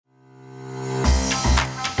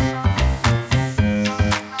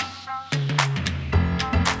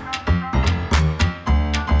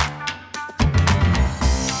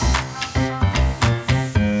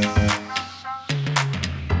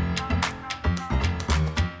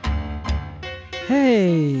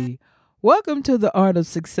Hey, welcome to the Art of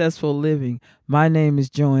Successful Living. My name is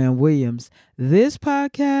Joanne Williams. This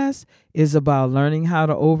podcast is about learning how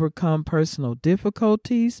to overcome personal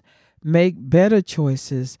difficulties, make better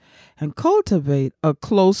choices, and cultivate a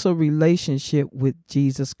closer relationship with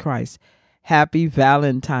Jesus Christ. Happy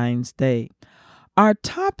Valentine's Day. Our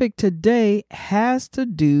topic today has to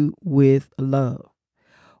do with love.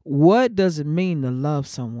 What does it mean to love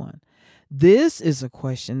someone? This is a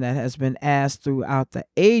question that has been asked throughout the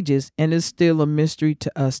ages and is still a mystery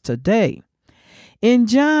to us today. In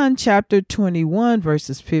John chapter 21,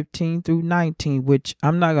 verses 15 through 19, which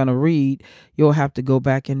I'm not going to read, you'll have to go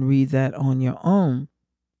back and read that on your own.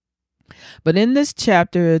 But in this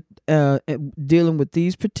chapter, dealing with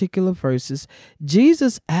these particular verses,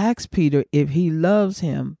 Jesus asks Peter if he loves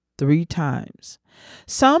him 3 times.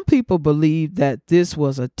 Some people believe that this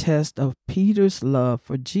was a test of Peter's love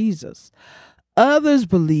for Jesus. Others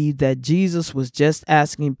believe that Jesus was just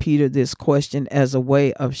asking Peter this question as a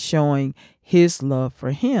way of showing his love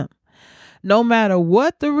for him. No matter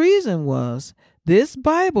what the reason was, this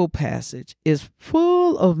Bible passage is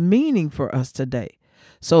full of meaning for us today.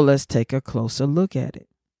 So let's take a closer look at it.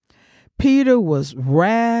 Peter was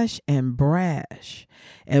rash and brash,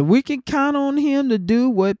 and we can count on him to do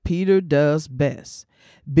what Peter does best,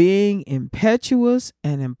 being impetuous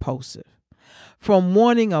and impulsive. From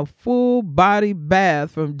wanting a full body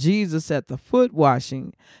bath from Jesus at the foot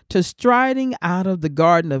washing to striding out of the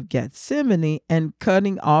Garden of Gethsemane and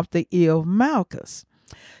cutting off the ear of Malchus,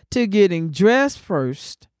 to getting dressed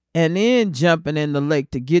first and then jumping in the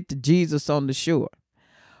lake to get to Jesus on the shore.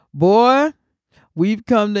 Boy, we've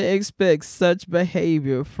come to expect such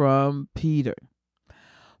behavior from Peter.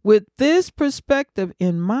 With this perspective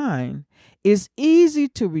in mind, it's easy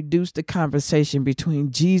to reduce the conversation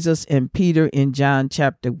between Jesus and Peter in John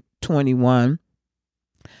chapter 21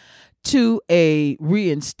 to a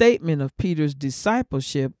reinstatement of Peter's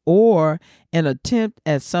discipleship or an attempt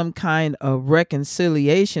at some kind of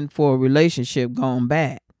reconciliation for a relationship gone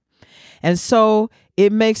bad. And so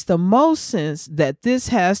it makes the most sense that this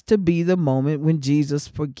has to be the moment when Jesus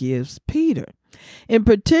forgives Peter. In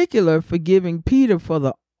particular, forgiving Peter for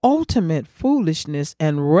the ultimate foolishness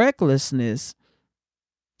and recklessness,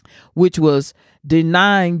 which was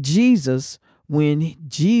denying Jesus when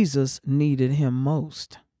Jesus needed him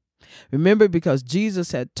most. Remember, because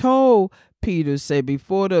Jesus had told Peter, say,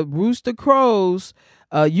 before the rooster crows,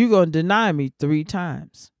 you're going to deny me 3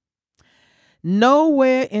 times.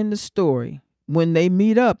 Nowhere in the story, when they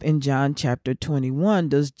meet up in John chapter 21,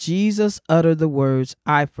 does Jesus utter the words,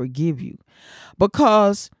 I forgive you,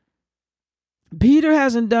 because Peter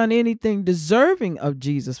hasn't done anything deserving of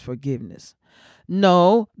Jesus' forgiveness.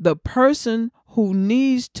 No, the person who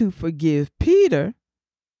needs to forgive Peter,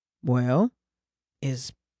 well,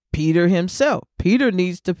 is Peter himself. Peter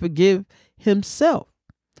needs to forgive himself.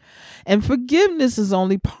 And forgiveness is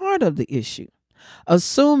only part of the issue.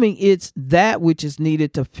 Assuming it's that which is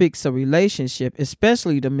needed to fix a relationship,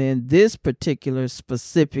 especially to mend this particular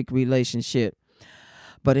specific relationship.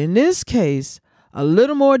 But in this case, a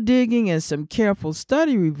little more digging and some careful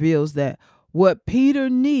study reveals that what Peter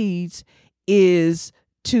needs is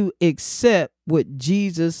to accept what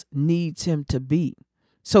Jesus needs him to be.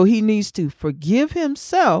 So he needs to forgive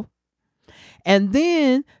himself, and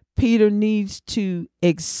then Peter needs to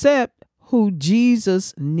accept who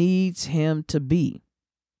Jesus needs him to be.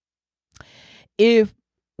 If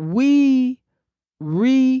we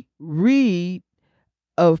reread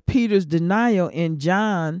of Peter's denial in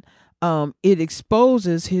John, it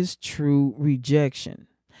exposes his true rejection.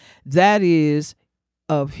 That is,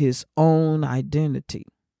 of his own identity.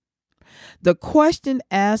 The question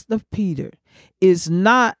asked of Peter is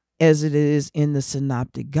not as it is in the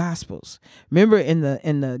synoptic gospels. Remember, in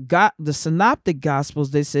the synoptic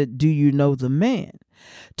gospels, they said, do you know the man?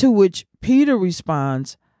 To which Peter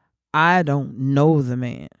responds, I don't know the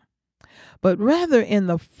man. But rather in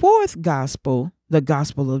the 4th gospel, the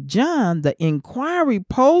Gospel of John, the inquiry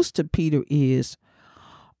posed to Peter is,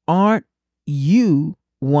 aren't you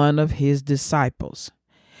one of his disciples?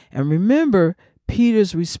 And remember,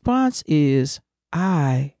 Peter's response is,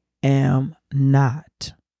 I am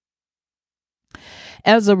not.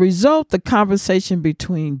 As a result, the conversation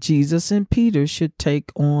between Jesus and Peter should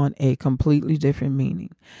take on a completely different meaning.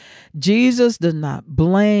 Jesus does not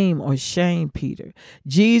blame or shame Peter.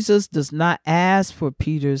 Jesus does not ask for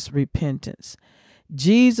Peter's repentance.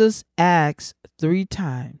 Jesus asks 3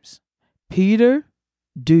 times, Peter,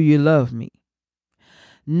 do you love me?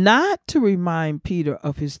 Not to remind Peter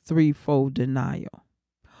of his 3-fold denial,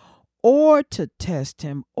 or to test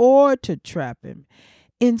him, or to trap him.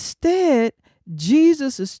 Instead,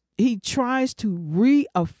 he tries to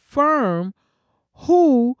reaffirm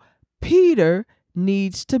who Peter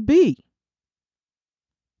needs to be.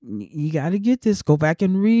 You got to get this. Go back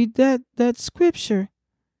and read that scripture.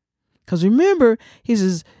 Because remember, he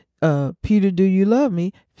says, Peter, do you love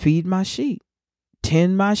me? Feed my sheep.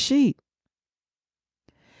 Tend my sheep.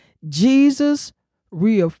 Jesus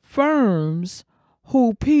reaffirms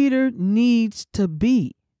who Peter needs to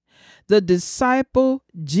be. The disciple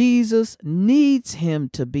Jesus needs him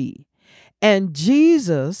to be. And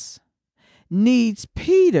Jesus needs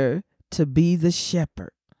Peter to be the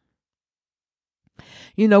shepherd.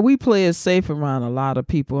 You know, we play it safe around a lot of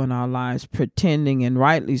people in our lives, pretending, and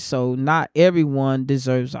rightly so. Not everyone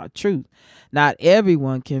deserves our truth. Not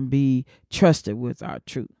everyone can be trusted with our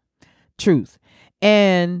truth.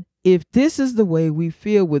 And if this is the way we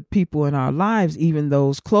feel with people in our lives, even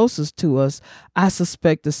those closest to us, I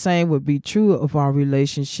suspect the same would be true of our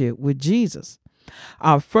relationship with Jesus.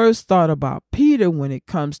 Our first thought about Peter when it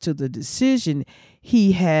comes to the decision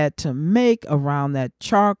he had to make around that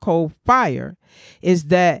charcoal fire is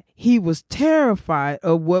that he was terrified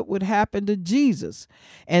of what would happen to Jesus,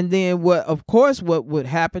 and then what would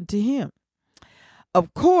happen to him.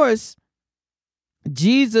 Of course,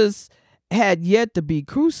 Jesus had yet to be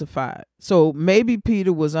crucified, so maybe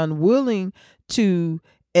Peter was unwilling to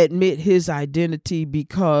admit his identity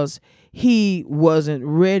because he wasn't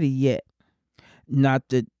ready yet. Not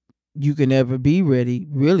that you can ever be ready,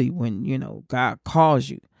 really, when, God calls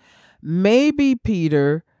you. Maybe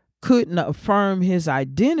Peter couldn't affirm his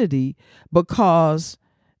identity because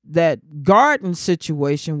that garden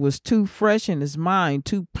situation was too fresh in his mind,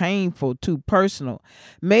 too painful, too personal.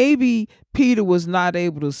 Maybe Peter was not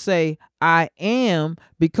able to say, I am,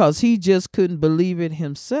 because he just couldn't believe it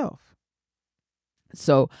himself.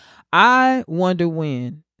 So I wonder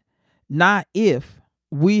when, not if,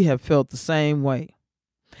 we have felt the same way.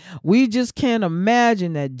 We just can't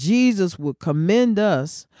imagine that Jesus would commend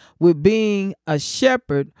us with being a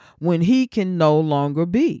shepherd when he can no longer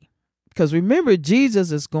be. Because remember,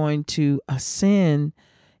 Jesus is going to ascend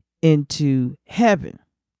into heaven.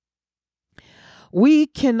 We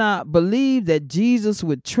cannot believe that Jesus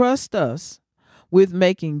would trust us with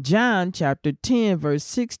making John chapter 10 verse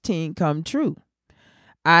 16 come true.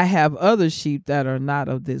 I have other sheep that are not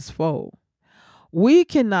of this fold. We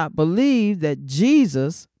cannot believe that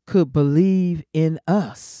Jesus could believe in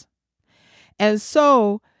us. And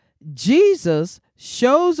so Jesus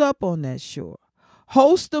shows up on that shore,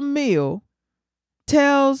 hosts a meal,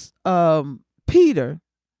 tells Peter,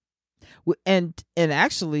 and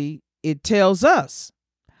actually it tells us,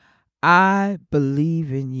 I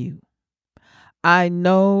believe in you. I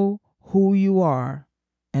know who you are,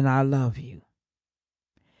 and I love you.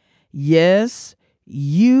 Yes,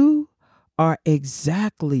 you are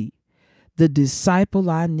exactly the disciple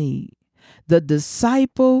I need, the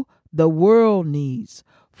disciple the world needs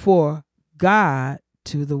for God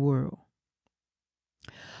to the world.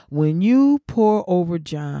 When you pour over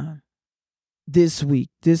John this week,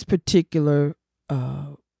 this particular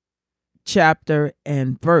chapter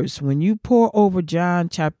and verse, when you pour over John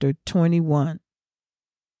chapter 21,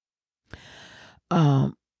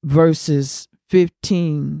 verses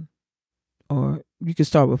 15, or you can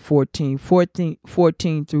start with 14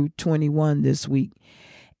 through 21 this week.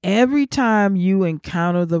 Every time you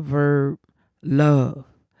encounter the verb love,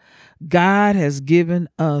 God has given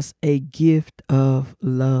us a gift of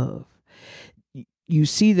love. You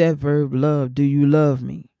see that verb love. Do you love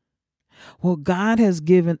me? Well, God has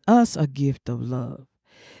given us a gift of love.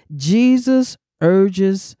 Jesus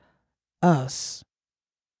urges us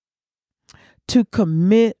to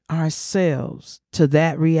commit ourselves to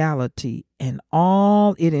that reality and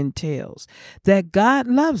all it entails, that God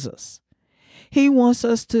loves us. He wants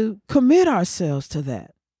us to commit ourselves to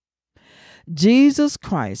that. Jesus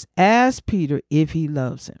Christ asked Peter if he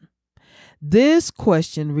loves him. This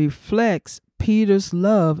question reflects Peter's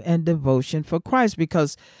love and devotion for Christ,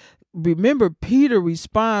 because remember, Peter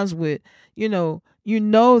responds with, you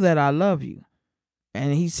know that I love you.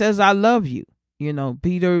 And he says, I love you.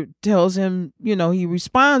 Peter tells him, he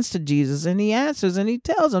responds to Jesus and he answers and he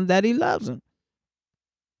tells him that he loves him.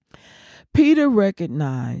 Peter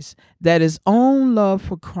recognized that his own love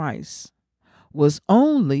for Christ was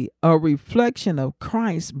only a reflection of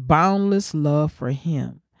Christ's boundless love for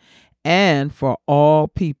him and for all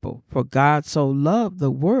people. For God so loved the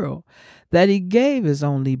world that he gave his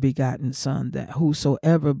only begotten Son, that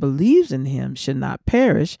whosoever believes in him should not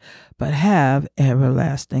perish, but have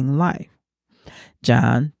everlasting life.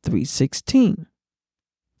 John 3:16.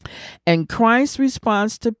 And Christ's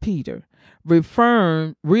response to Peter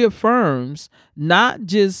reaffirms not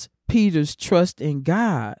just Peter's trust in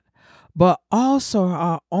God, but also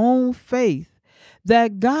our own faith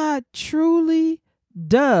that God truly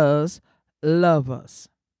does love us.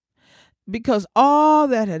 Because all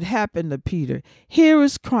that had happened to Peter, here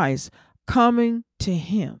is Christ coming to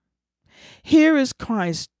him. Here is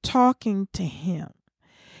Christ talking to him.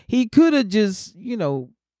 He could have just,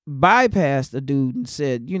 bypassed the dude and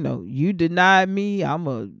said, you denied me, I'm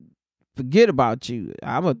going to forget about you.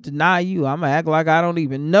 I'm going to deny you. I'm going to act like I don't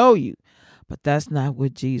even know you. But that's not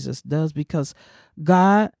what Jesus does, because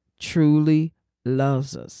God truly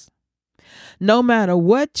loves us. No matter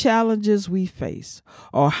what challenges we face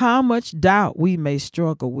or how much doubt we may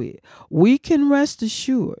struggle with, we can rest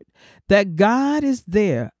assured that God is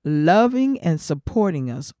there loving and supporting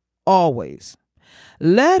us always.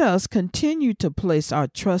 Let us continue to place our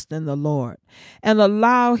trust in the Lord and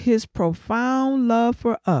allow His profound love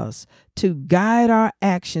for us to guide our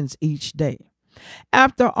actions each day.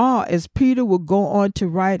 After all, as Peter will go on to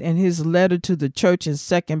write in his letter to the church in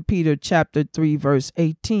 2 Peter chapter 3, verse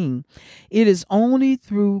 18, it is only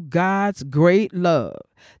through God's great love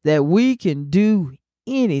that we can do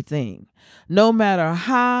anything, no matter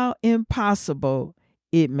how impossible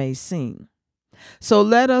it may seem. So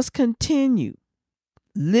let us continue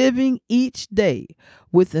living each day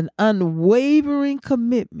with an unwavering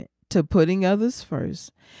commitment to putting others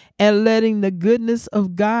first and letting the goodness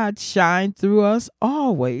of God shine through us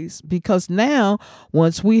always, because now,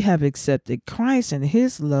 once we have accepted Christ and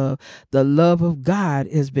His love, the love of God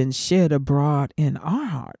has been shed abroad in our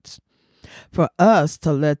hearts for us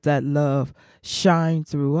to let that love shine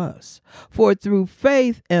through us. For through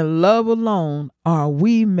faith and love alone are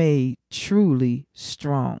we made truly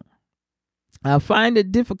strong. I find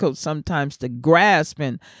it difficult sometimes to grasp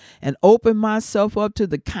and open myself up to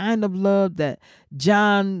the kind of love that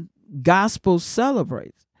John's gospel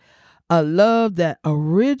celebrates, a love that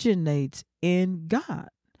originates in God,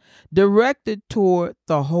 directed toward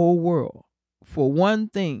the whole world. For one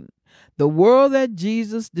thing, the world that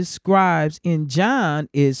Jesus describes in John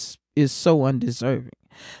is so undeserving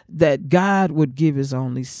that God would give His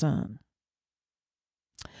only Son.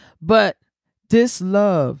 But this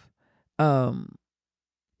love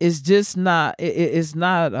it's just not, it's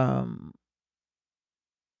not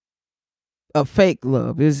a fake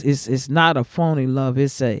love. It's not a phony love.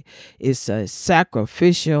 It's a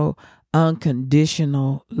sacrificial,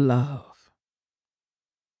 unconditional love.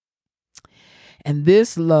 And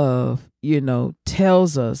this love,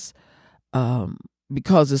 tells us,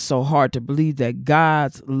 because it's so hard to believe, that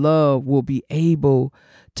God's love will be able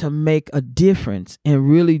to make a difference and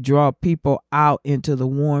really draw people out into the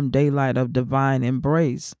warm daylight of divine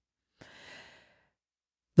embrace.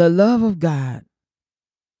 The love of God,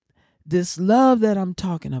 this love that I'm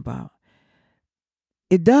talking about,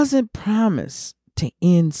 it doesn't promise to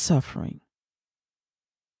end suffering.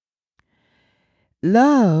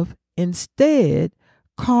 Love instead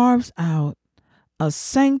carves out a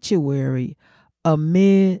sanctuary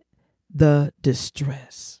amid the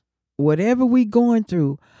distress. Whatever we're going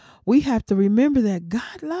through, we have to remember that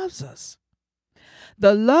God loves us.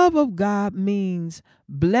 The love of God means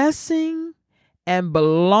blessing and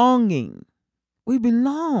belonging. We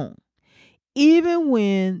belong, even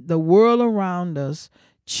when the world around us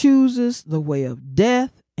chooses the way of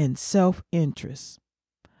death and self-interest.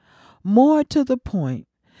 More to the point,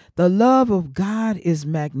 the love of God is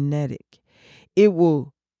magnetic. It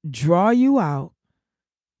will draw you out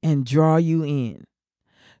and draw you in.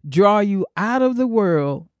 Draw you out of the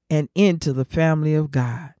world and into the family of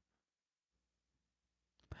God.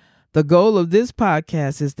 The goal of this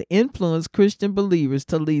podcast is to influence Christian believers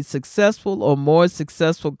to lead successful or more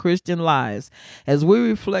successful Christian lives as we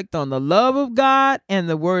reflect on the love of God and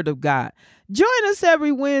the Word of God. Join us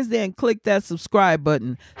every Wednesday and click that subscribe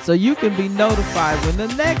button so you can be notified when the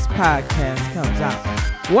next podcast comes out.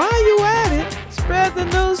 While you're at it, spread the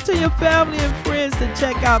news to your family and friends to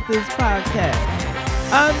check out this podcast.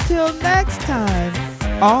 Until next time,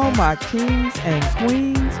 all my kings and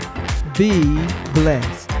queens, be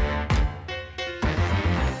blessed.